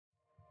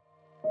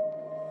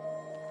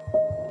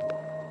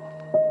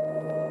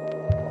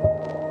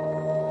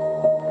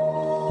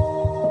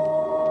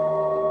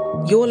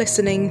You're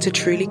listening to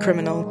Truly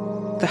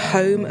Criminal, the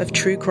home of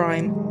true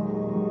crime.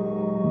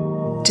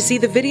 To see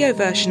the video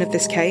version of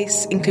this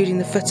case, including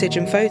the footage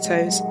and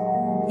photos,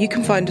 you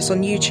can find us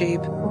on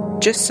YouTube.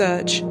 Just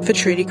search for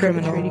Truly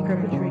Criminal.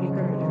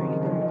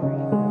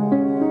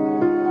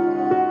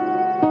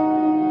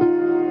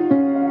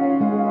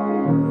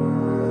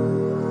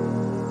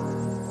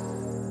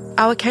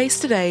 Our case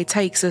today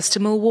takes us to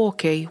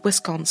Milwaukee,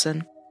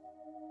 Wisconsin.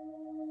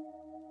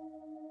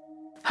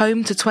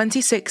 Home to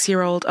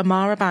 26-year-old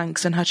Amara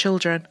Banks and her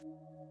children.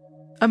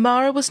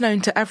 Amara was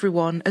known to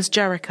everyone as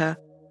Jerica,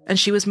 and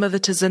she was mother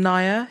to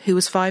Zanaya, who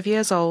was 5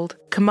 years old,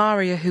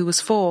 Kamaria, who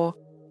was 4,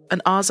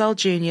 and Arzal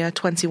Jr.,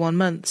 21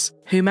 months,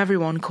 whom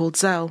everyone called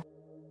Zell.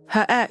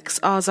 Her ex,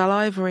 Arzal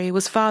Ivory,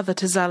 was father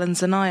to Zell and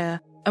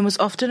Zanaya, and was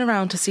often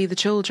around to see the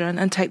children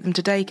and take them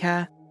to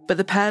daycare, but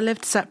the pair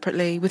lived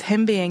separately, with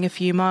him being a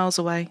few miles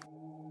away.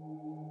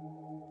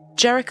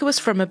 Jerica was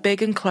from a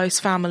big and close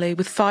family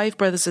with 5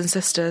 brothers and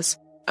sisters,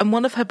 and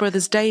one of her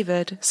brothers,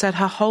 David, said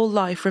her whole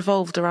life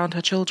revolved around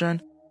her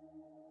children.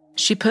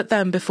 She put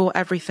them before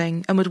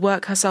everything and would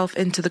work herself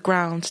into the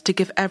ground to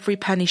give every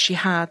penny she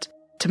had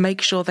to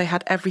make sure they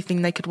had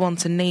everything they could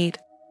want and need.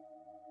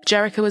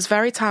 Jerica was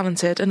very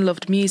talented and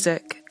loved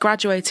music,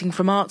 graduating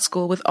from art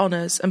school with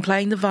honours and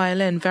playing the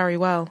violin very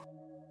well.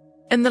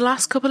 In the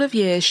last couple of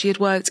years, she had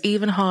worked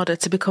even harder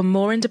to become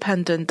more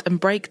independent and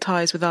break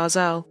ties with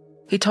Arzal.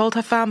 He told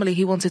her family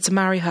he wanted to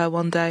marry her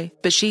one day,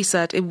 but she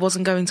said it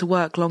wasn't going to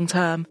work long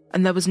term,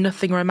 and there was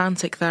nothing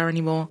romantic there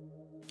anymore.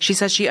 She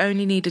said she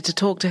only needed to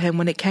talk to him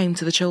when it came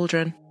to the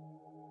children.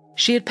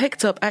 She had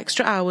picked up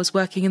extra hours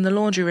working in the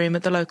laundry room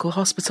at the local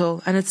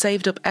hospital and had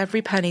saved up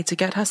every penny to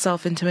get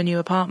herself into a new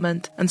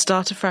apartment and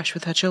start afresh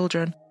with her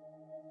children.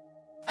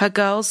 Her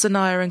girls,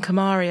 Zanaya and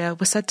Kamaria,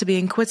 were said to be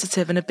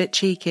inquisitive and a bit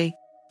cheeky,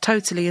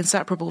 totally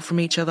inseparable from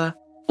each other,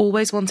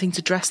 always wanting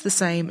to dress the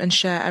same and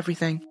share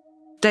everything.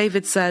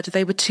 David said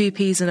they were 2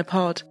 peas in a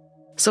pod.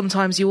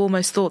 Sometimes you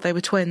almost thought they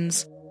were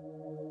twins.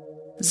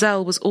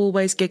 Zell was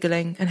always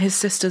giggling, and his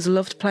sisters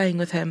loved playing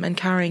with him and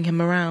carrying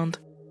him around.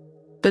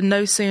 But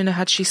no sooner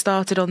had she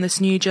started on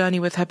this new journey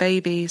with her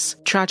babies,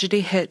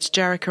 tragedy hit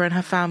Jerica and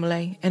her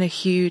family in a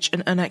huge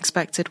and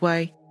unexpected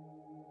way.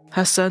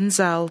 Her son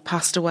Zell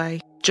passed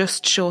away,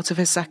 just short of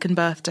his 2nd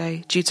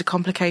birthday, due to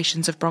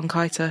complications of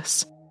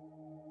bronchitis.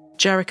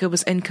 Jerica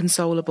was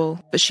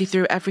inconsolable, but she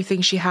threw everything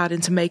she had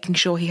into making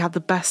sure he had the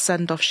best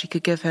send-off she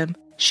could give him.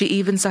 She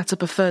even set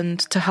up a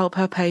fund to help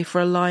her pay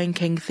for a Lion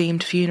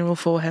King-themed funeral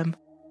for him.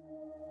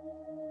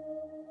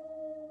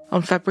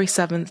 On February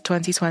 7th,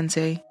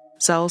 2020,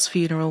 Zell's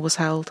funeral was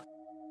held.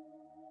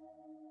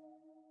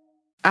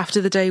 After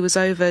the day was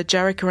over,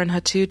 Jerica and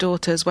her 2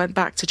 daughters went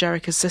back to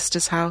Jerica's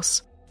sister's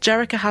house.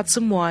 Jerica had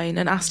some wine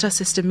and asked her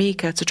sister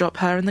Mika to drop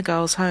her and the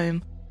girls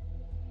home.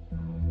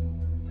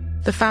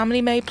 The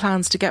family made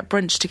plans to get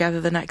brunch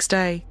together the next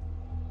day,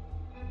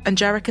 and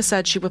Jerica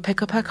said she would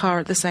pick up her car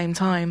at the same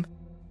time.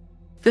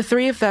 The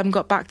 3 of them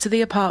got back to the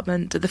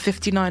apartment at the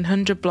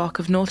 5900 block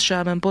of North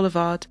Sherman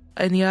Boulevard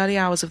in the early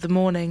hours of the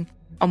morning,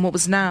 on what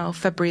was now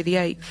February the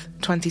 8th,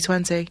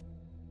 2020.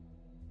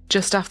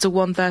 Just after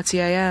 1:30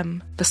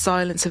 a.m, the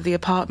silence of the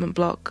apartment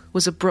block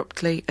was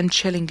abruptly and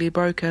chillingly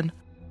broken.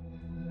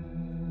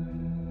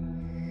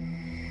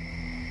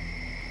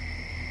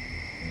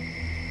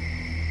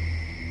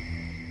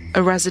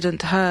 A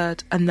resident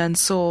heard and then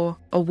saw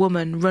a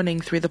woman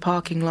running through the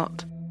parking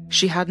lot.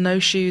 She had no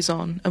shoes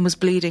on and was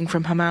bleeding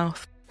from her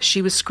mouth.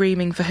 She was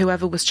screaming for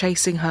whoever was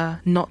chasing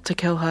her not to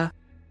kill her.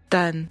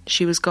 Then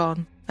she was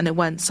gone, and it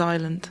went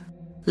silent.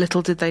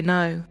 Little did they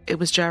know, it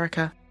was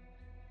Jerica.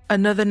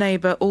 Another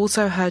neighbour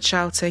also heard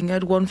shouting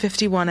at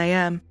 1:51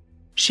 a.m.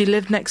 She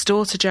lived next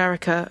door to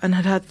Jerica and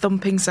had heard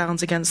thumping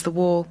sounds against the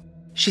wall.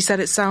 She said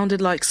it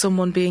sounded like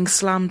someone being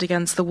slammed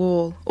against the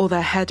wall or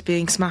their head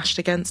being smashed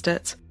against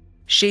it.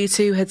 She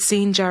too had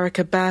seen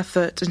Jerica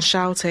barefoot and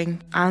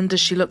shouting, and as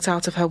she looked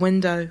out of her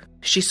window,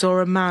 she saw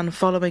a man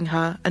following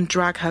her and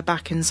drag her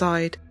back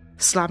inside,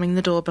 slamming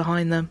the door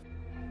behind them.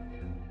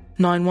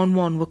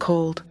 911 were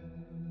called.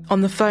 On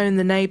the phone,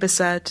 the neighbour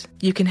said,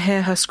 "You can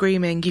hear her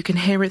screaming, you can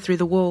hear it through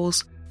the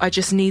walls. I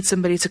just need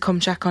somebody to come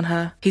check on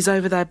her. He's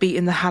over there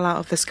beating the hell out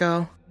of this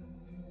girl."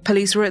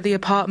 Police were at the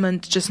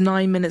apartment just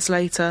 9 minutes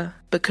later,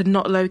 but could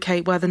not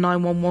locate where the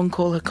 911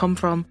 call had come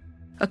from.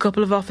 A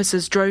couple of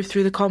officers drove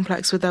through the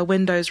complex with their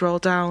windows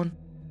rolled down,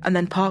 and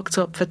then parked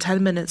up for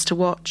 10 minutes to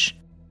watch.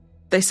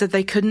 They said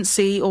they couldn't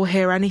see or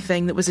hear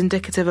anything that was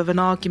indicative of an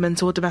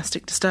argument or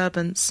domestic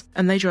disturbance,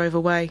 and they drove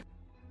away.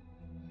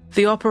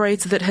 The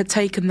operator that had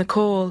taken the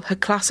call had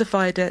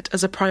classified it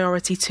as a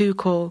priority 2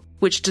 call,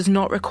 which does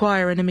not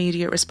require an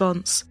immediate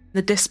response.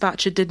 The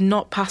dispatcher did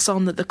not pass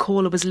on that the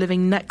caller was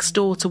living next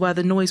door to where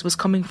the noise was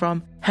coming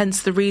from,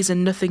 hence the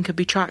reason nothing could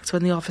be tracked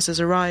when the officers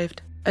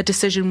arrived. A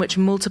decision which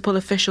multiple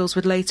officials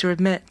would later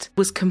admit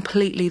was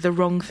completely the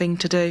wrong thing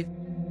to do.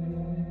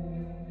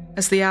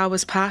 As the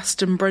hours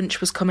passed and brunch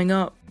was coming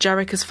up,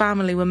 Jerica's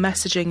family were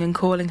messaging and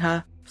calling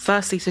her,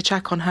 firstly to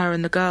check on her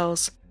and the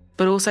girls,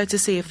 but also to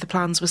see if the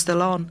plans were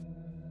still on.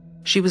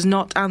 She was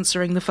not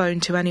answering the phone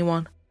to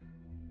anyone.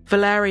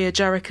 Valeria,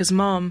 Jerica's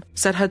mom,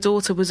 said her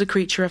daughter was a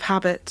creature of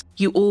habit.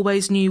 You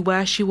always knew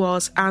where she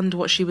was and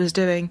what she was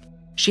doing.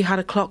 She had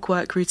a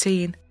clockwork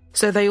routine.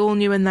 So they all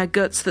knew in their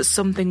guts that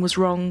something was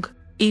wrong.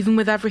 Even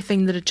with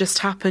everything that had just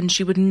happened,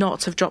 she would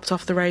not have dropped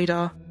off the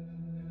radar.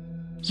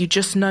 You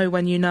just know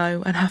when you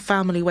know, and her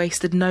family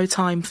wasted no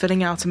time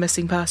filling out a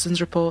missing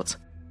persons report.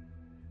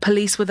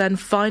 Police were then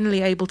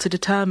finally able to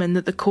determine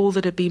that the call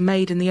that had been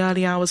made in the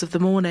early hours of the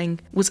morning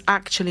was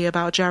actually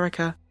about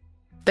Jerica.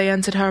 They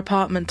entered her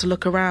apartment to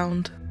look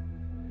around.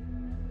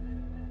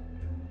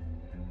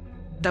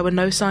 There were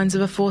no signs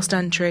of a forced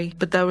entry,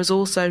 but there was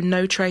also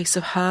no trace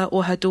of her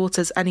or her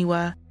daughters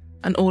anywhere,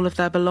 and all of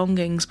their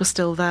belongings were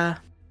still there.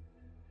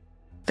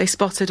 They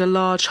spotted a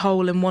large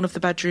hole in one of the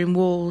bedroom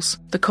walls,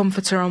 the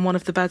comforter on one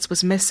of the beds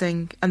was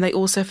missing, and they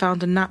also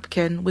found a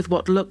napkin with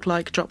what looked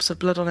like drops of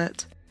blood on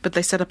it. But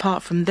they said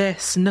apart from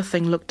this,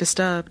 nothing looked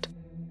disturbed.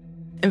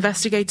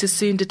 Investigators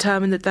soon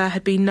determined that there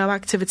had been no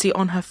activity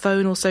on her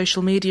phone or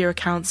social media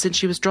accounts since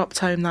she was dropped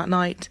home that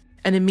night,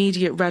 an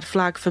immediate red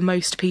flag for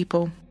most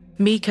people.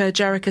 Mika,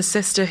 Jerica's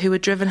sister who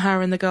had driven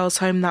her and the girls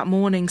home that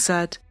morning,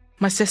 said,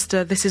 "My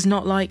sister, this is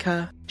not like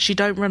her. She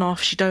don't run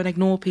off, she don't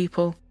ignore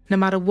people. No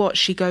matter what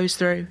she goes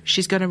through,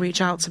 she's going to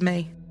reach out to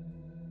me."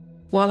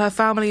 While her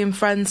family and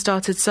friends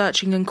started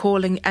searching and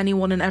calling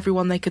anyone and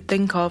everyone they could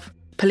think of,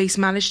 police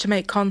managed to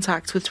make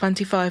contact with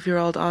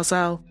 25-year-old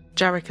Arzel,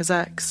 Jerica's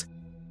ex.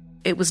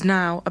 It was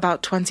now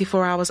about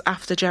 24 hours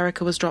after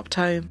Jerica was dropped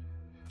home.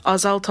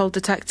 Arzel told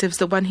detectives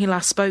that when he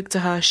last spoke to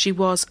her, she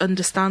was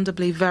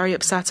understandably very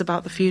upset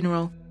about the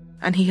funeral,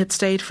 and he had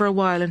stayed for a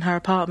while in her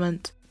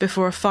apartment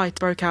before a fight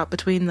broke out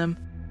between them.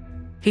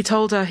 He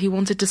told her he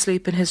wanted to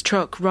sleep in his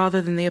truck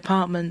rather than the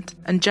apartment,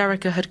 and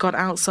Jerica had gone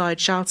outside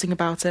shouting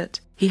about it.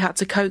 He had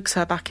to coax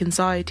her back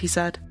inside, he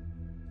said.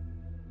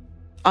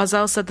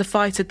 Arzel said the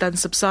fight had then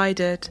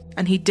subsided,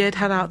 and he did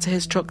head out to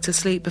his truck to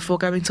sleep before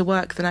going to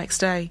work the next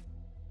day.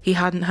 He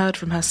hadn't heard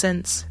from her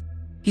since.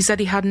 He said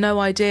he had no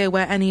idea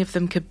where any of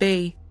them could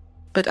be,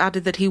 but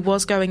added that he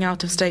was going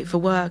out of state for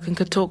work and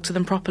could talk to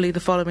them properly the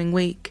following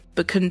week,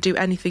 but couldn't do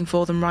anything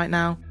for them right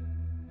now.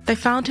 They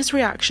found his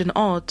reaction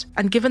odd,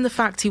 and given the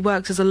fact he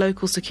works as a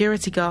local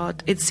security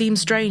guard, it seemed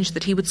strange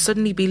that he would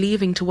suddenly be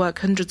leaving to work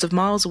hundreds of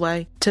miles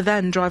away, to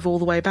then drive all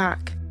the way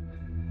back.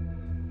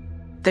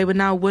 They were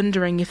now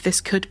wondering if this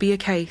could be a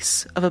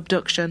case of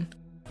abduction.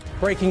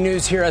 Breaking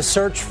news here, a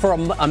search for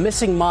a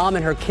missing mom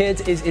and her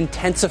kids is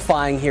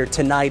intensifying here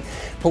tonight.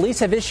 Police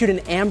have issued an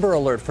Amber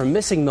Alert for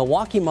missing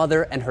Milwaukee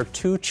mother and her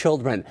 2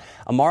 children.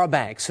 Amara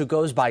Banks, who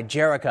goes by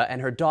Jerica,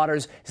 and her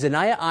daughters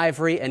Zanaya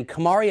Ivory and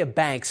Kamaria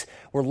Banks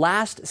were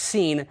last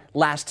seen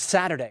last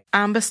Saturday.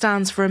 Amber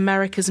stands for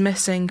America's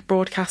Missing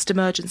Broadcast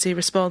Emergency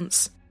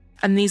Response,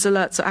 and these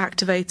alerts are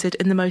activated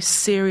in the most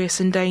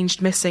serious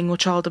endangered missing or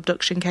child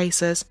abduction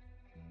cases.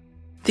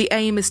 The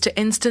aim is to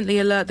instantly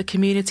alert the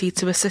community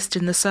to assist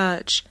in the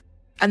search,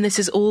 and this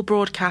is all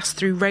broadcast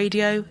through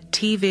radio,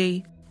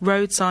 TV,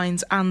 road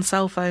signs and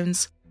cell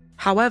phones.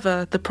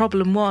 However, the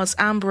problem was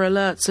Amber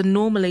Alerts are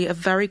normally a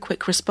very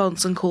quick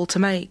response and call to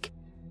make.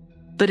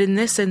 But in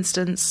this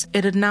instance,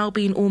 it had now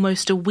been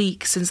almost a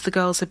week since the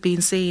girls had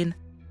been seen.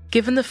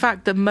 Given the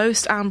fact that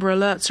most Amber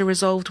Alerts are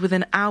resolved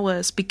within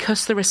hours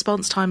because the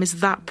response time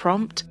is that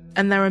prompt,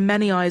 and there are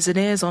many eyes and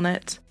ears on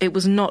it, it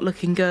was not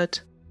looking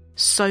good.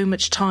 So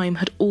much time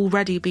had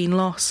already been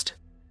lost.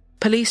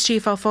 Police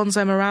Chief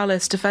Alfonso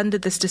Morales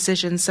defended this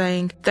decision,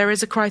 saying, "There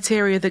is a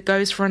criteria that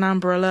goes for an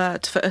Amber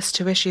Alert for us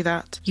to issue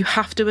that. You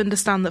have to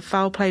understand that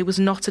foul play was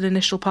not an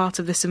initial part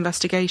of this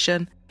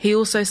investigation." He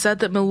also said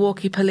that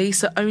Milwaukee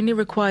police are only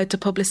required to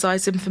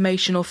publicise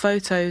information or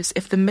photos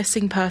if the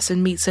missing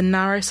person meets a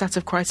narrow set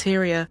of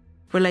criteria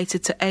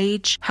related to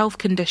age, health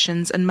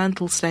conditions and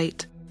mental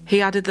state.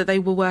 He added that they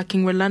were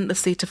working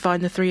relentlessly to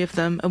find the 3 of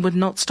them and would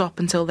not stop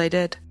until they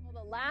did.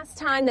 Last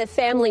time that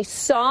family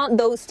saw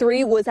those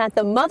 3 was at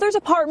the mother's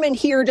apartment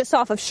here just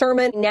off of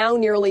Sherman. Now,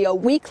 nearly a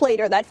week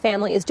later, that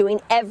family is doing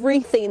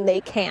everything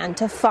they can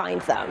to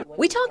find them.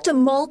 We talked to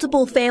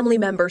multiple family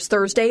members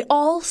Thursday.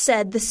 All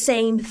said the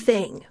same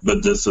thing.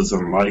 But this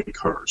isn't like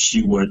her.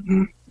 She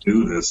wouldn't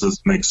do this. This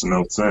makes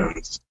no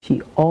sense.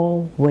 She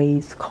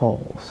always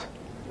calls.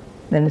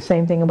 Then the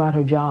same thing about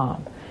her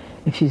job.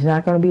 If she's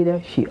not going to be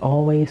there, she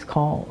always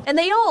calls. And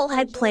they all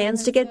had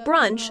plans to get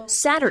brunch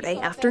Saturday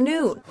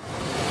afternoon.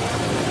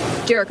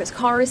 Jerica's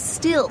car is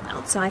still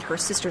outside her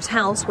sister's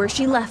house where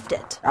she left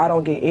it. I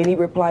don't get any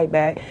reply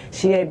back.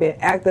 She ain't been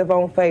active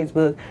on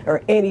Facebook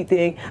or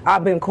anything.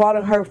 I've been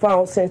calling her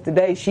phone since the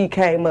day she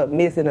came up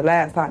missing the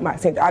last time I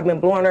sent her. I've been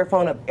blowing her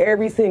phone up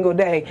every single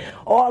day.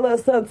 All of a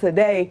sudden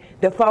today,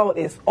 the phone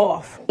is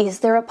off.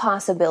 Is there a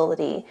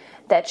possibility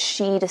that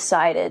she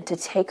decided to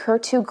take her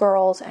 2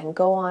 girls and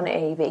go on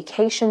a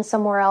vacation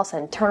somewhere else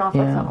and turn off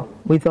her phone?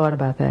 We thought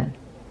about that.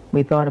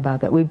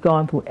 We've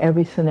gone through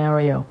every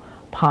scenario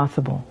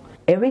possible.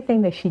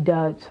 Everything that she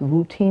does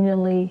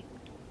routinely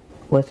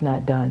was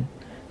not done.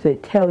 So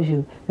it tells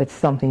you that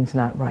something's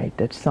not right,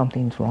 that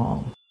something's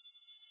wrong.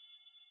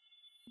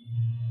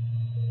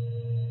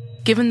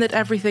 Given that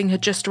everything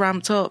had just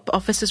ramped up,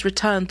 officers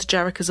returned to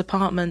Jerica's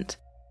apartment,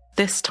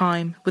 this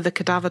time with a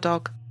cadaver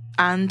dog.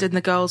 And in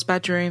the girl's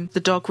bedroom, the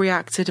dog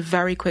reacted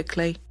very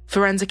quickly.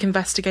 Forensic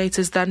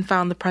investigators then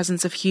found the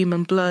presence of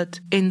human blood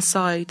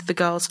inside the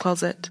girl's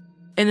closet.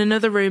 In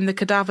another room, the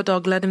cadaver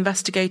dog led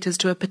investigators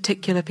to a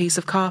particular piece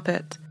of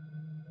carpet.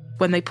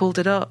 When they pulled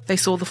it up, they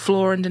saw the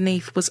floor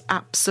underneath was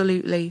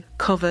absolutely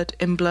covered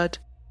in blood.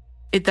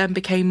 It then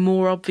became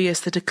more obvious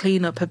that a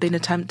clean-up had been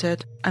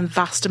attempted, and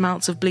vast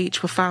amounts of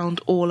bleach were found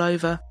all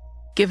over.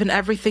 Given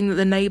everything that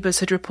the neighbours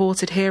had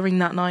reported hearing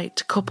that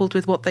night, coupled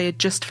with what they had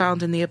just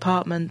found in the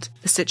apartment,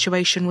 the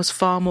situation was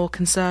far more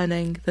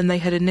concerning than they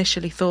had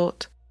initially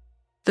thought.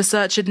 The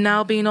search had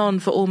now been on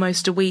for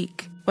almost a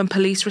week, when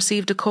police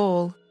received a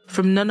call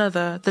from none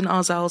other than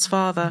Arzel's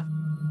father.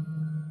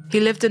 He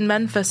lived in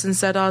Memphis and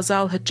said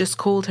Arzel had just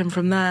called him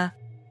from there.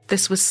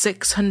 This was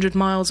 600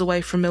 miles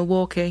away from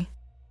Milwaukee.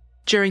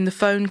 During the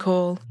phone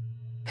call,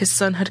 his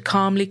son had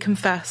calmly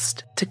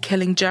confessed to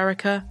killing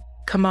Jerica,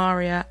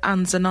 Kamaria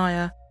and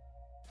Zanaya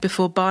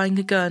before buying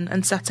a gun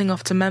and setting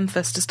off to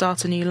Memphis to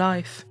start a new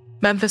life.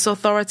 Memphis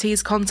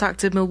authorities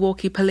contacted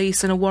Milwaukee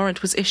police and a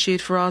warrant was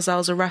issued for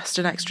Arzel's arrest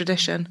and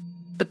extradition,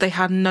 but they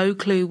had no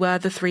clue where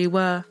the three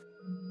were.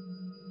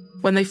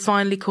 When they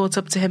finally caught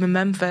up to him in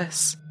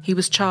Memphis, he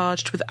was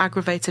charged with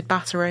aggravated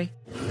battery.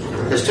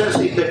 Has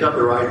Tennessee picked up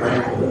the right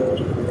man?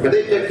 Have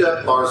they picked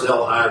up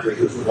Arzel Ivory,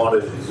 who's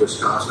wanted in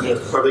Wisconsin?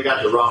 Yes. Or they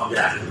got the wrong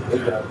guy?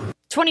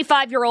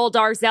 25-year-old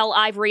Arzel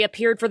Ivory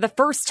appeared for the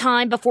first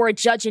time before a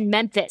judge in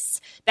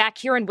Memphis. Back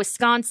here in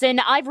Wisconsin,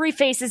 Ivory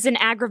faces an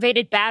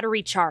aggravated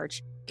battery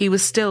charge. He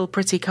was still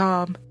pretty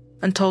calm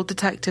and told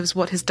detectives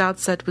what his dad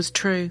said was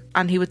true,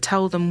 and he would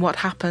tell them what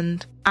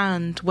happened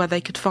and where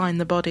they could find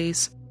the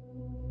bodies.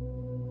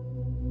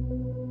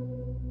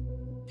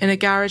 In a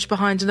garage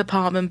behind an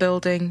apartment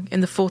building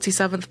in the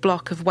 47th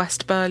block of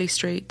West Burleigh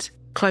Street,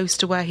 close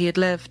to where he had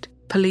lived,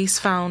 police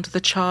found the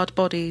charred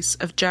bodies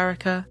of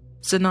Jerica,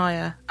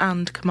 Zanaya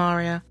and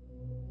Kamaria.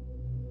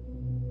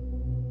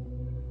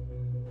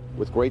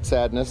 With great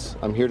sadness,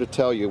 I'm here to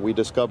tell you we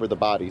discovered the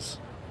bodies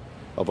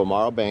of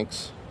Amara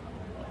Banks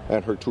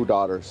and her two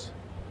daughters,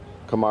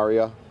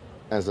 Kamaria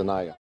and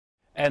Zanaya.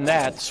 And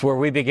that's where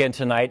we begin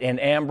tonight. An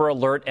Amber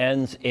Alert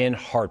ends in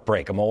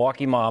heartbreak. A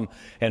Milwaukee mom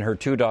and her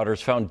two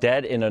daughters found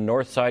dead in a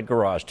north side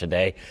garage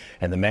today,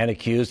 and the man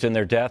accused in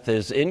their death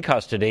is in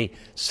custody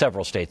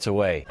several states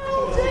away.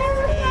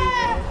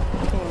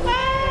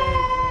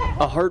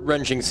 A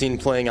heart-wrenching scene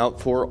playing out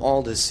for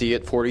all to see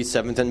at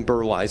 47th and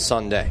Burleigh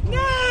Sunday. No,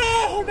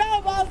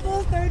 my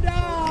sister,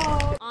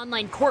 no.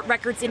 Online court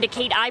records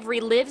indicate Ivory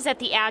lives at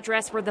the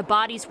address where the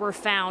bodies were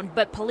found,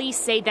 but police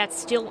say that's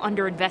still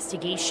under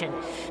investigation.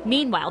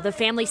 Meanwhile, the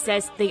family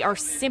says they are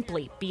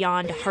simply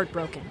beyond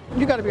heartbroken.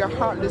 You got to be a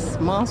heartless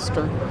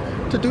monster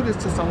to do this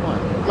to someone.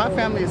 My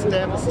family is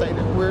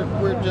devastated.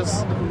 We're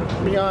just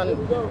beyond,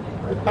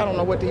 I don't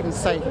know what to even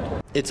say.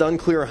 It's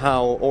unclear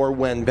how or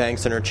when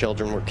Banks and her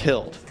children were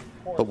killed.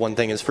 But one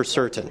thing is for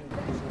certain.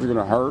 We're going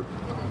to hurt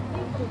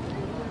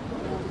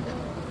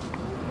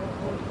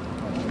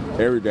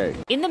every day.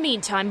 In the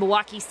meantime,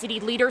 Milwaukee city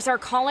leaders are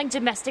calling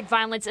domestic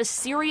violence a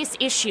serious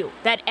issue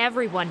that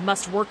everyone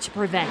must work to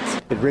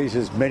prevent. It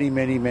raises many,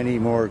 many, many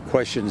more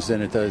questions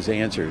than it does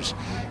answers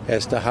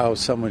as to how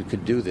someone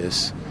could do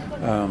this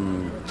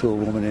to a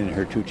woman and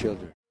her two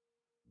children.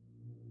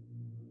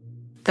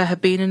 There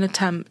had been an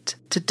attempt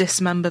to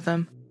dismember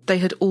them. They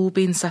had all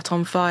been set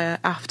on fire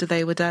after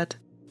they were dead.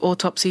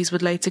 Autopsies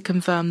would later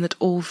confirm that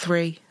all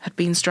three had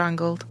been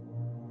strangled.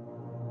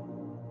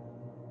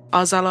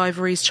 Arzel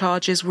Ivory's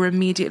charges were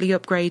immediately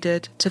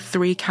upgraded to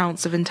 3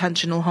 counts of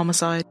intentional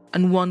homicide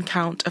and 1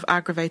 count of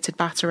aggravated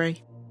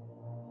battery.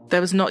 There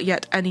was not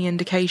yet any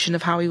indication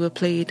of how he would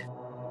plead.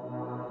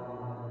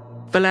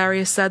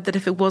 Valerius said that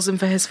if it wasn't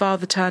for his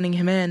father turning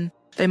him in,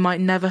 they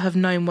might never have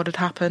known what had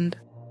happened.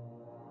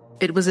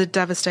 It was a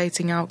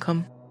devastating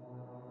outcome.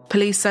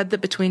 Police said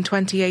that between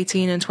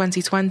 2018 and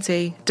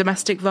 2020,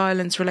 domestic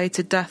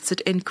violence-related deaths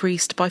had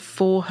increased by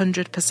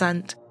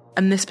 400%,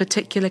 and this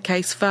particular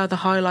case further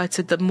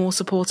highlighted that more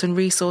support and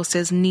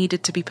resources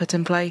needed to be put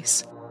in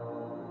place.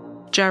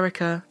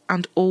 Jerica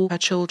and all her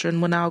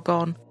children were now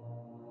gone.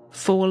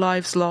 4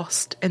 lives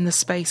lost in the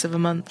space of a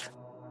month.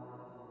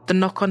 The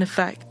knock-on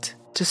effect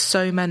to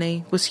so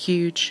many was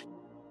huge.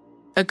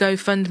 A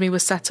GoFundMe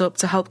was set up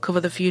to help cover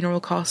the funeral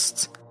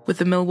costs, with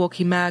the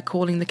Milwaukee mayor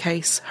calling the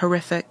case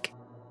horrific.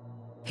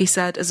 He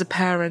said, as a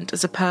parent,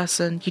 as a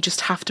person, you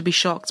just have to be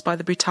shocked by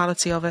the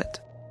brutality of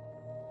it.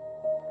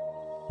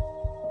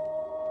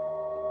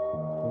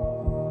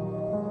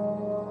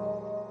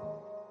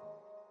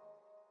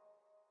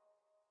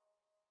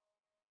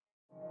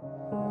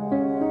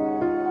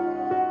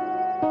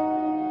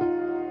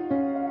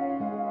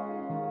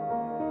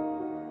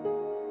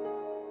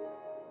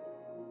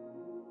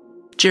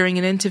 During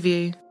an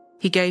interview,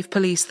 he gave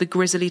police the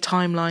grisly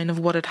timeline of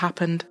what had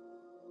happened.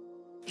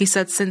 He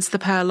said since the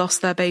pair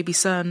lost their baby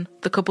son,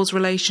 the couple's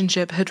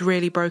relationship had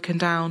really broken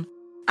down,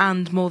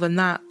 and more than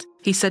that,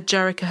 he said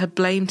Jerica had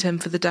blamed him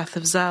for the death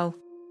of Zell.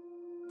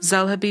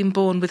 Zell had been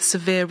born with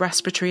severe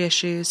respiratory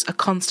issues, a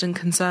constant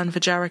concern for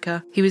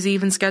Jerica. He was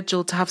even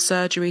scheduled to have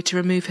surgery to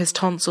remove his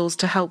tonsils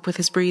to help with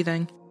his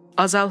breathing.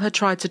 Arzel had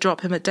tried to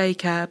drop him at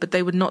daycare, but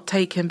they would not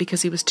take him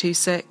because he was too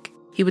sick.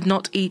 He would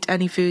not eat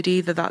any food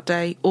either that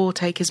day or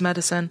take his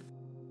medicine.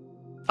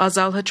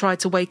 Arzel had tried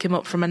to wake him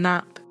up from a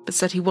nap, but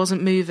said he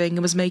wasn't moving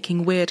and was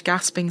making weird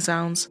gasping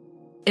sounds.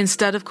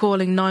 Instead of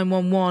calling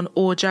 911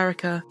 or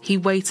Jerica, he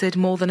waited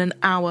more than an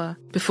hour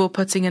before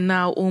putting a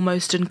now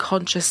almost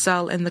unconscious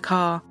Zell in the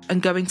car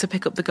and going to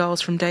pick up the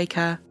girls from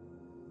daycare.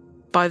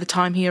 By the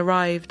time he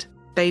arrived,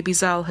 baby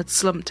Zell had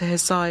slumped to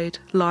his side,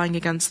 lying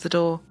against the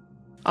door.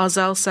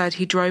 Arzel said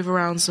he drove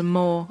around some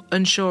more,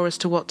 unsure as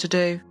to what to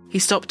do. He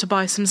stopped to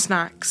buy some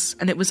snacks,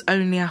 and it was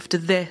only after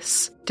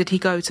this did he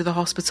go to the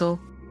hospital.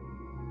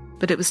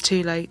 But it was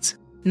too late.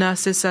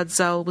 Nurses said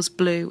Zell was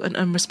blue and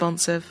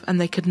unresponsive,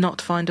 and they could not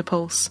find a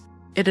pulse.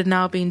 It had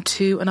now been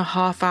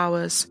 2.5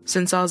 hours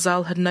since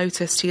Arzel had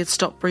noticed he had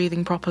stopped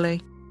breathing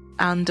properly,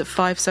 and at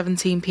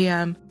 5:17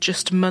 p.m,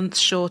 just months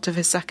short of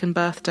his second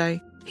birthday,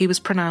 he was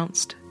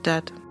pronounced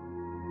dead.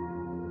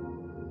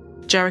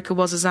 Jerica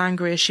was as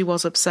angry as she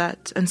was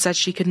upset, and said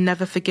she could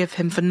never forgive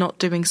him for not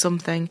doing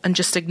something and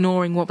just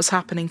ignoring what was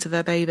happening to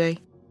their baby.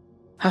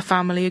 Her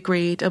family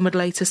agreed and would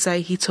later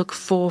say he took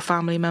 4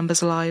 family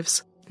members'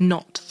 lives,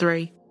 not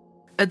 3.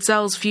 At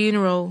Zell's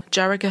funeral,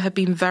 Jerica had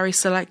been very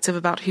selective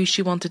about who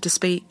she wanted to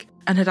speak,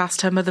 and had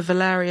asked her mother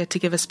Valeria to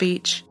give a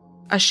speech.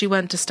 As she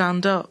went to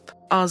stand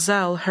up,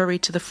 Arzel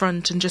hurried to the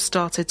front and just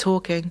started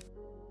talking.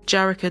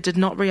 Jerica did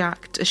not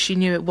react, as she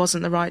knew it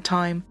wasn't the right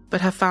time,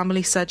 but her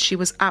family said she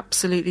was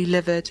absolutely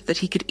livid that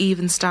he could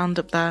even stand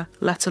up there,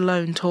 let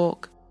alone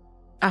talk.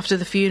 After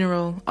the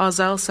funeral,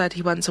 Arzel said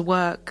he went to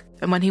work,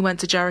 and when he went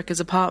to Jerica's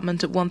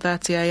apartment at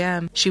 1:30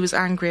 a.m, she was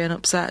angry and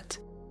upset.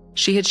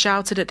 She had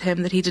shouted at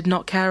him that he did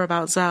not care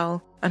about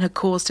Zell and had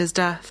caused his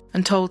death,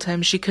 and told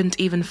him she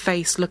couldn't even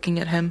face looking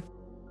at him.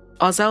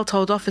 Arzel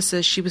told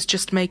officers she was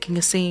just making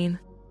a scene.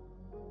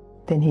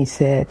 Then he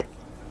said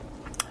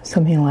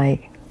something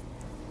like,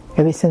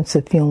 ever since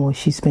the funeral,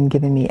 she's been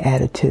giving me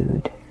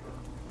attitude.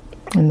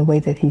 And the way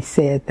that he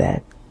said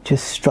that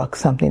just struck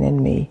something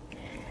in me.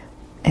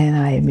 And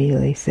I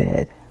immediately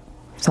said,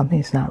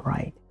 something's not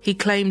right. He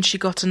claimed she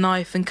got a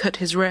knife and cut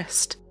his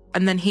wrist,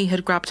 and then he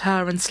had grabbed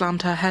her and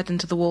slammed her head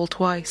into the wall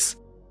twice.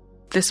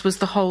 This was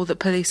the hole that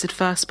police had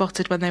first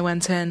spotted when they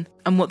went in,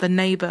 and what the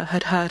neighbour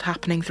had heard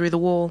happening through the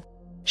wall.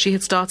 She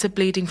had started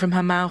bleeding from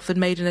her mouth and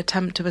made an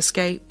attempt to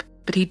escape,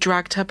 but he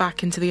dragged her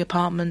back into the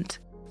apartment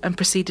and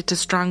proceeded to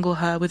strangle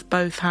her with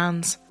both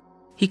hands.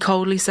 He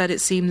coldly said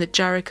it seemed that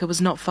Jerica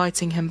was not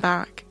fighting him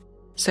back,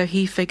 so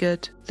he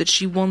figured that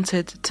she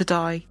wanted to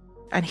die,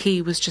 and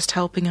he was just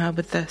helping her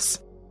with this.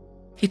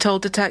 He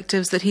told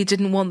detectives that he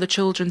didn't want the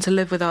children to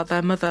live without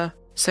their mother,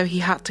 so he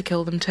had to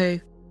kill them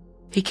too.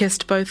 He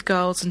kissed both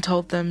girls and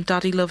told them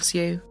Daddy loves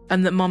you,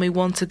 and that Mommy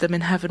wanted them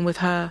in heaven with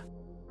her,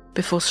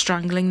 before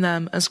strangling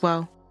them as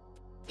well.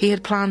 He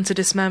had planned to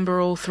dismember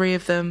all 3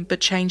 of them, but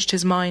changed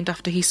his mind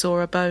after he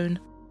saw a bone,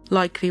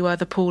 likely where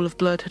the pool of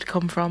blood had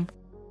come from.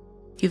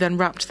 He then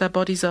wrapped their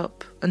bodies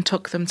up and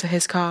took them to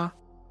his car.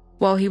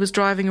 While he was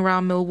driving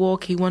around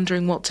Milwaukee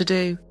wondering what to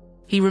do,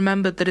 he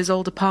remembered that his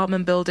old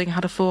apartment building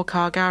had a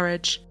 4-car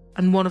garage,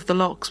 and one of the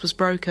locks was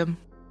broken.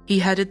 He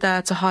headed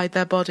there to hide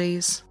their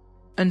bodies,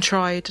 and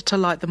tried to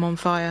light them on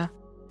fire,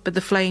 but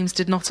the flames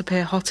did not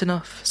appear hot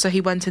enough, so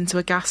he went into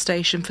a gas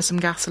station for some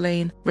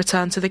gasoline,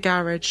 returned to the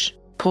garage,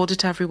 poured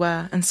it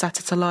everywhere, and set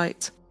it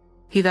alight.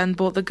 He then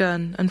bought the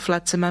gun and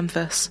fled to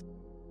Memphis.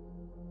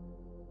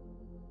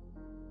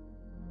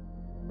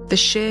 The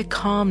sheer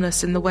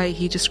calmness in the way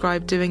he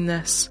described doing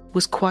this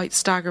was quite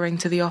staggering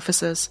to the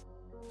officers.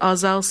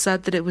 Arzel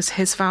said that it was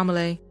his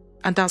family,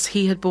 and as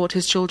he had brought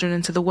his children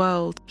into the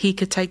world, he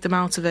could take them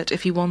out of it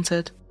if he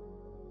wanted.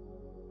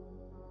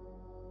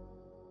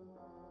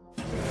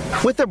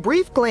 With a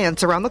brief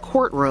glance around the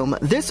courtroom,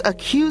 this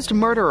accused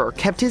murderer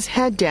kept his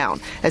head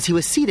down as he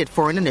was seated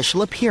for an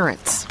initial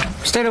appearance.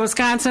 State of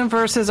Wisconsin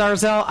versus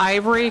Arzel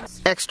Ivory.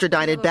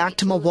 Extradited back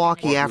to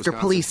Milwaukee after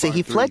police say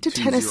he fled to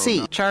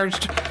Tennessee.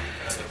 Charged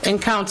in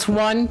counts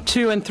 1,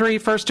 2, and 3,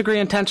 first-degree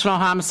intentional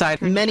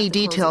homicide. Many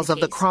details of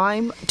the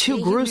crime,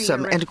 too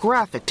gruesome and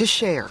graphic to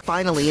share.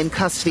 Finally in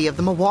custody of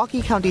the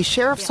Milwaukee County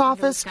Sheriff's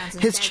Office,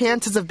 his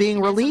chances of being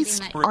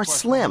released are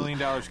slim,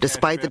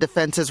 despite the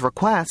defense's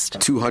request.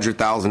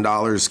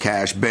 $200,000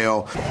 cash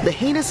bail. The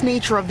heinous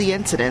nature of the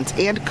incident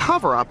and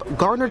cover-up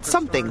garnered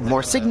something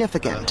more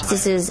significant.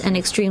 This is an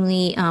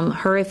extremely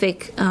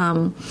horrific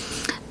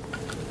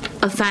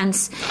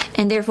offense,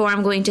 and therefore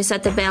I'm going to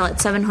set the bail at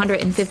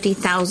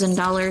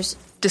 $750,000.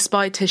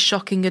 Despite his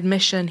shocking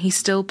admission, he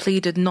still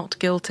pleaded not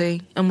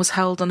guilty and was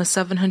held on a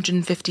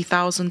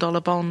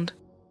 $750,000 bond.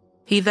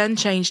 He then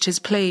changed his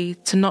plea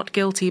to not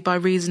guilty by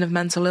reason of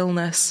mental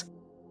illness.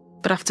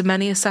 But after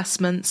many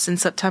assessments in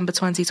September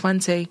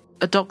 2020,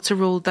 a doctor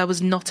ruled there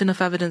was not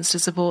enough evidence to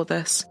support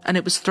this, and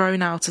it was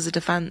thrown out as a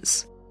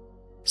defence.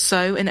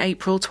 So, in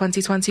April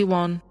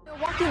 2021,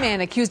 Milwaukee man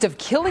accused of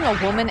killing a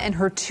woman and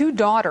her 2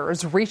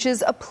 daughters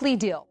reaches a plea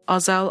deal.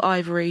 Arzell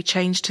Ivory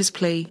changed his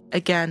plea,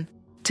 again,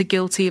 to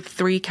guilty of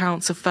 3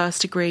 counts of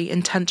first-degree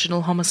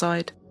intentional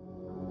homicide.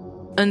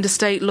 Under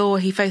state law,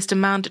 he faced a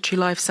mandatory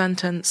life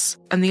sentence,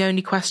 and the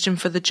only question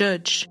for the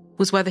judge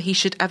was whether he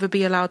should ever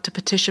be allowed to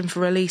petition for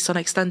release on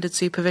extended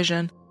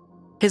supervision.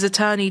 His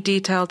attorney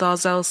detailed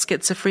Arzell's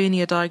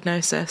schizophrenia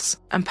diagnosis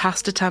and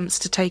past attempts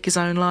to take his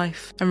own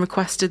life, and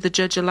requested the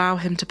judge allow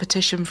him to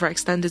petition for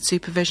extended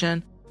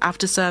supervision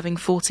after serving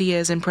 40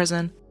 years in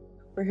prison.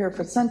 We're here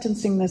for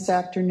sentencing this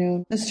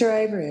afternoon. Mr.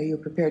 Ivory, are you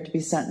prepared to be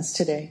sentenced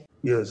today?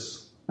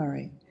 Yes. All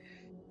right.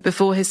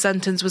 Before his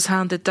sentence was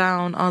handed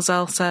down,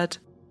 Arzell said,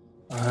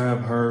 I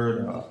have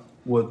heard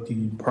what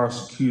the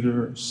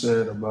prosecutor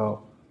said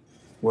about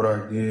what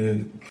I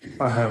did.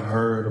 I have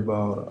heard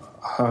about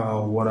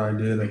how what I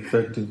did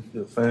affected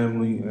the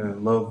family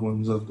and loved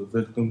ones of the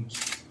victims.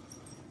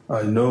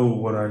 I know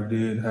what I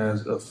did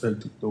has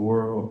affected the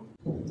world,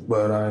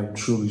 but I am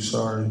truly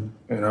sorry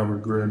and I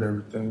regret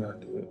everything I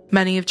did.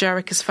 Many of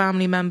Jerica's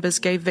family members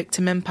gave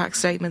victim impact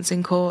statements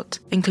in court,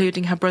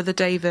 including her brother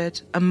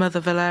David and mother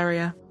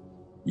Valeria.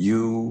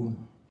 You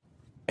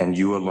and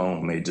you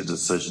alone made the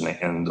decision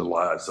to end the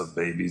lives of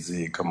Baby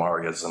Z,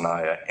 Kamaria,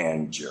 Zanaya,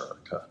 and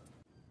Jerica.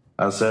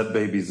 I said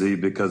Baby Z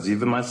because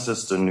even my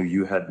sister knew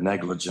you had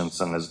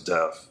negligence in his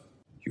death.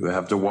 You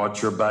have to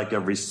watch your back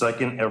every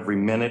second, every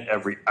minute,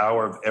 every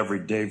hour of every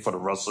day for the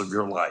rest of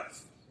your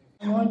life.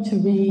 I want to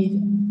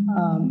read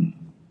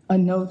a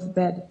note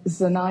that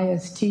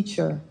Zanaya's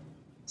teacher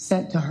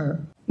sent to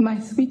her. My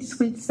sweet,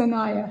 sweet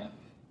Zanaya,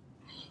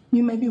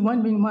 you may be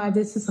wondering why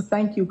this is a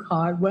thank you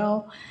card.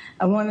 Well,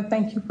 I want to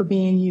thank you for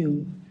being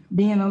you,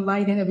 being a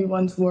light in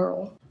everyone's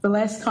world. The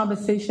last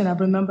conversation I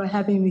remember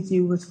having with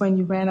you was when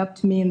you ran up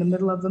to me in the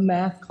middle of the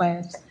math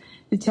class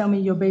to tell me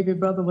your baby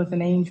brother was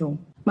an angel.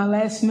 My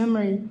last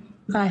memory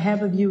I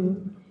have of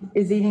you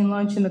is eating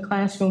lunch in the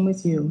classroom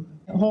with you.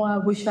 Oh, I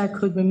wish I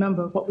could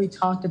remember what we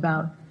talked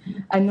about.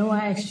 I know I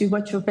asked you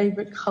what your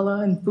favorite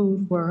color and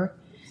food were,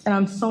 and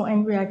I'm so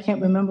angry I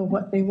can't remember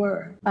what they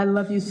were. I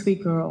love you,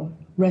 sweet girl.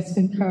 Rest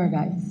in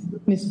paradise,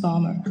 Miss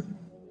Palmer.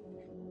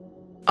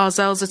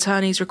 Arzell's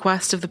attorney's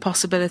request of the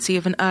possibility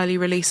of an early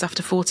release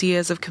after 40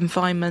 years of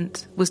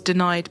confinement was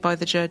denied by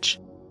the judge.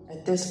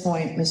 At this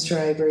point, Mr.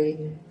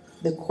 Ivory,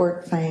 the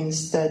court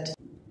finds that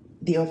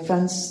the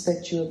offenses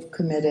that you've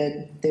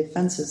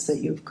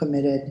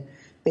committed,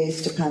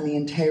 based upon the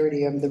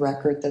entirety of the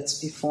record that's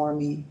before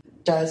me,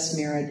 does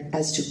merit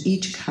as to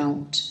each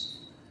count,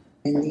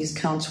 and these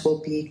counts will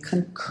be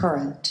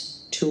concurrent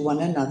to one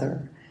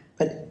another.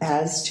 But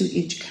as to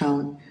each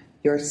count,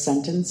 your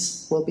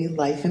sentence will be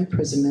life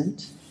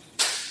imprisonment.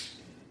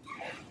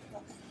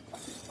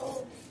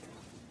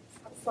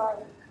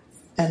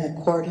 And the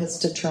court has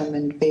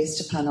determined,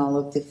 based upon all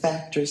of the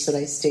factors that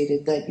I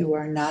stated, that you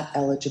are not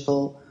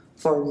eligible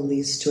for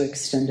release to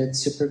extended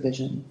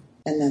supervision.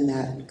 And then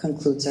that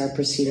concludes our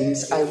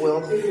proceedings. I will,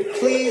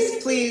 please,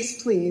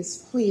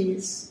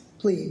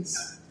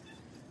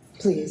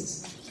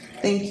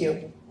 thank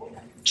you.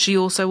 She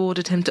also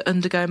ordered him to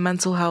undergo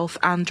mental health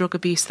and drug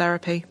abuse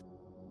therapy.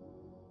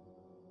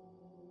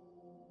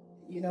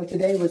 You know,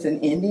 today was an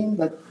ending,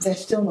 but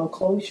there's still no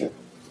closure.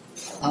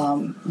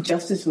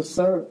 Justice was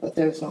served, but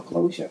there's no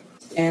closure.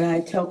 And I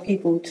tell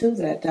people, too,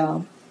 that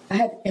I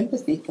have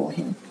empathy for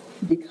him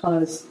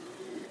because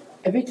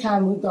every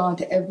time we've gone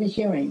to every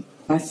hearing,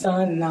 my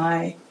son and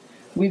I,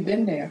 we've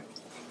been there.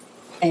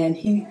 And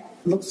he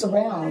looks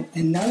around,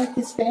 and none of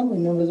his family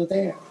members are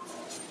there.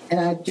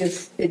 And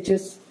it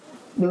just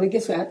really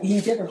gets me.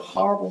 He did a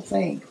horrible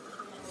thing.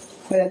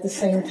 But at the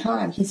same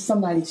time, he's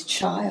somebody's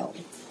child.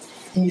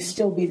 And you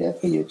still be there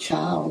for your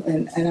child.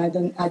 And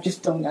I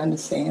just don't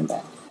understand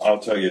that. I'll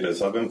tell you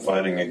this. I've been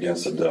fighting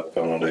against the death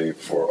penalty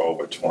for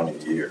over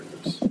 20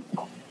 years.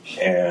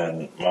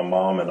 And my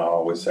mom and I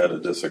always had a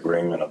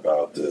disagreement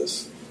about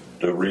this.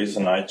 The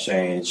reason I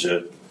changed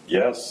it,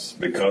 yes,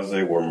 because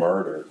they were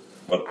murdered,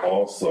 but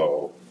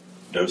also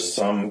there's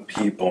some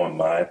people, in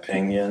my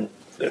opinion,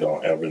 they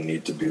don't ever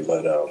need to be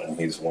let out, and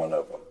he's one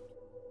of them.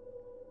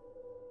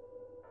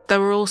 There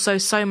were also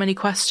so many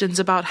questions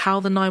about how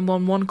the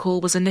 911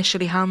 call was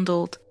initially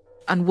handled,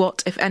 and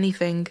what, if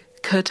anything,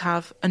 could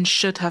have and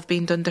should have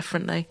been done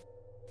differently.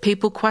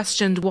 People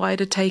questioned why it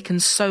had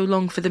taken so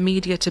long for the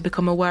media to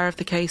become aware of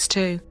the case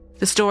too.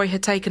 The story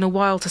had taken a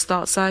while to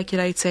start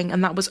circulating,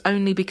 and that was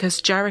only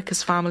because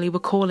Jerica's family were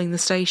calling the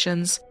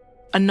stations,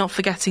 and not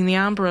forgetting the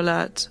Amber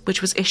Alert,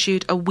 which was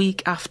issued a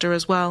week after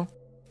as well.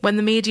 When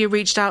the media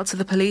reached out to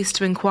the police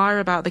to inquire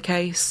about the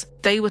case,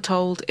 they were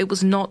told it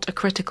was not a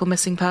critical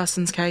missing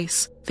persons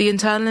case. The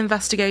internal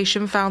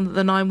investigation found that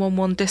the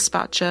 911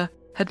 dispatcher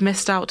had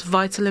missed out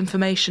vital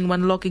information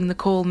when logging the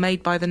call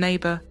made by the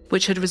neighbour,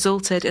 which had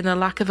resulted in a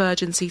lack of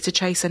urgency to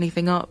chase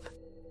anything up.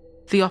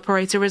 The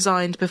operator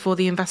resigned before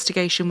the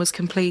investigation was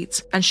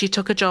complete, and she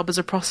took a job as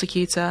a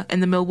prosecutor in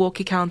the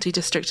Milwaukee County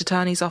District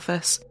Attorney's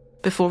Office,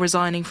 before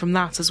resigning from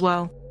that as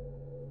well.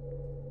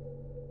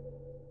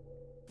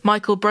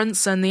 Michael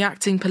Brunson, the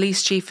acting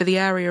police chief for the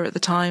area at the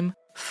time,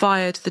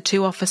 fired the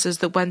 2 officers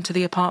that went to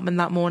the apartment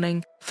that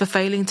morning for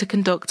failing to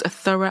conduct a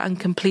thorough and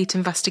complete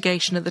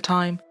investigation at the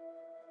time.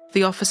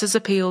 The officers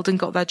appealed and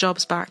got their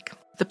jobs back.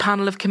 The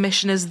panel of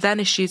commissioners then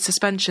issued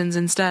suspensions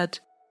instead,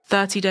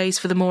 30 days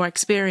for the more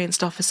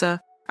experienced officer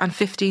and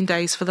 15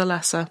 days for the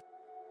lesser.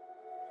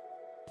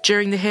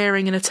 During the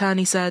hearing, an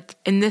attorney said,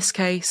 "In this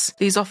case,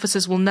 these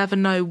officers will never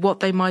know what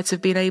they might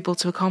have been able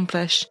to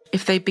accomplish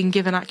if they'd been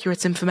given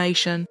accurate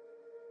information.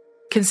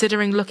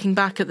 Considering looking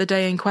back at the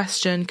day in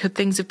question, could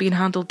things have been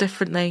handled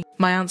differently?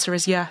 My answer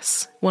is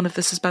yes," one of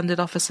the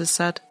suspended officers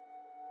said.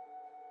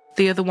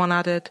 The other one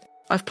added,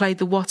 "I've played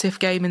the what-if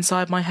game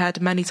inside my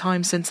head many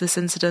times since this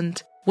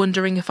incident,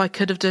 wondering if I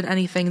could have done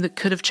anything that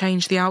could have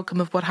changed the outcome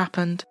of what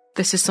happened.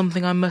 This is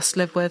something I must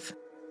live with."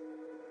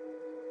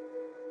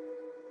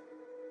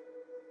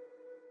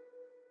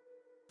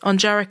 On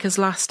Jerica's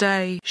last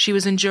day, she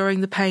was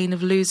enduring the pain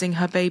of losing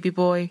her baby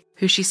boy,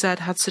 who she said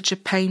had such a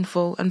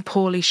painful and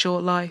poorly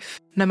short life,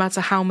 no matter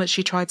how much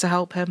she tried to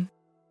help him.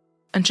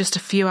 And just a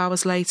few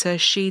hours later,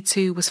 she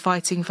too was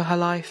fighting for her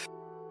life.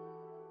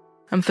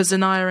 And for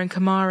Zanaya and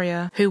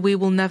Kamaria, who we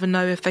will never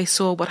know if they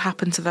saw what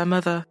happened to their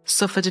mother,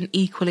 suffered an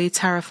equally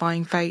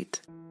terrifying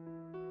fate.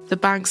 The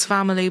Banks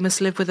family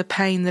must live with a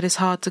pain that is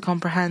hard to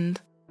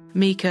comprehend.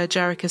 Mika,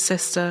 Jerica's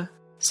sister,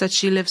 said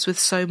she lives with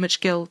so much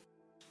guilt.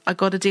 "I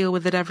got to deal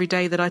with it every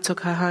day that I took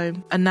her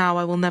home, and now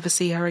I will never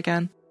see her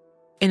again."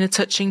 In a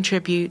touching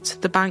tribute,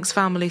 the Banks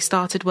family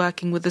started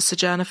working with the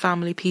Sojourner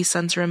Family Peace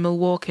Center in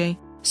Milwaukee.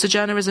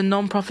 Sojourner is a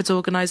non-profit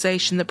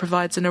organisation that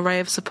provides an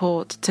array of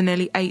support to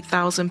nearly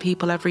 8,000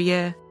 people every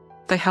year.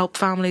 They help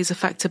families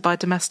affected by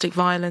domestic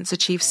violence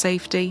achieve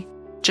safety,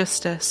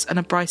 justice, and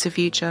a brighter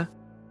future.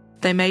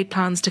 They made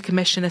plans to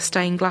commission a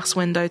stained glass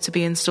window to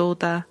be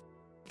installed there.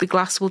 The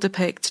glass will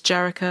depict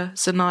Jerica,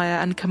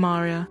 Zanaya, and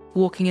Kamaria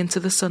walking into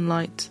the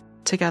sunlight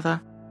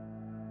together.